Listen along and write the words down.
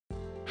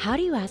How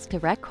do you ask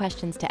direct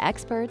questions to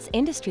experts,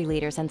 industry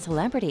leaders, and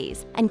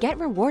celebrities and get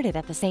rewarded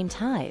at the same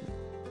time?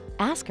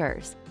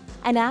 Askers,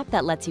 an app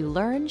that lets you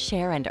learn,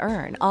 share, and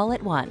earn all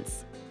at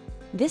once.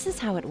 This is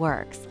how it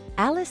works.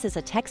 Alice is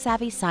a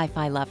tech-savvy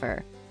sci-fi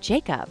lover.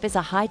 Jacob is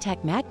a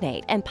high-tech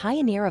magnate and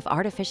pioneer of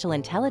artificial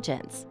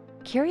intelligence.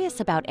 Curious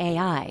about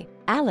AI,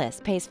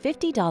 Alice pays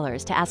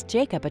 $50 to ask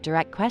Jacob a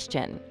direct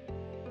question.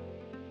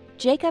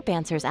 Jacob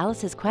answers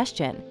Alice's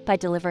question by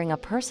delivering a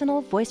personal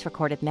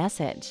voice-recorded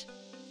message.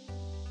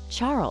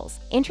 Charles,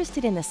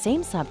 interested in the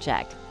same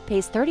subject,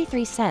 pays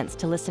 33 cents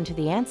to listen to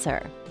the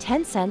answer.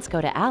 10 cents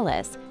go to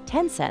Alice,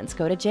 10 cents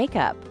go to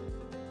Jacob.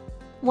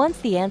 Once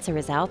the answer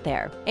is out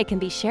there, it can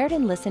be shared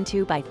and listened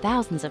to by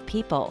thousands of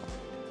people.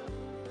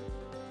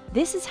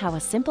 This is how a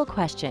simple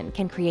question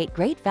can create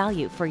great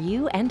value for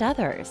you and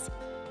others.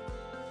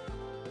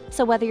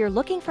 So whether you're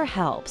looking for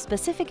help,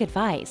 specific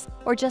advice,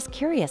 or just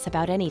curious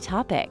about any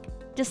topic,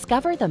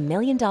 discover the $1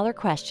 million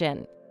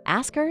question.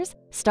 Askers,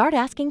 start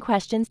asking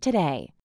questions today.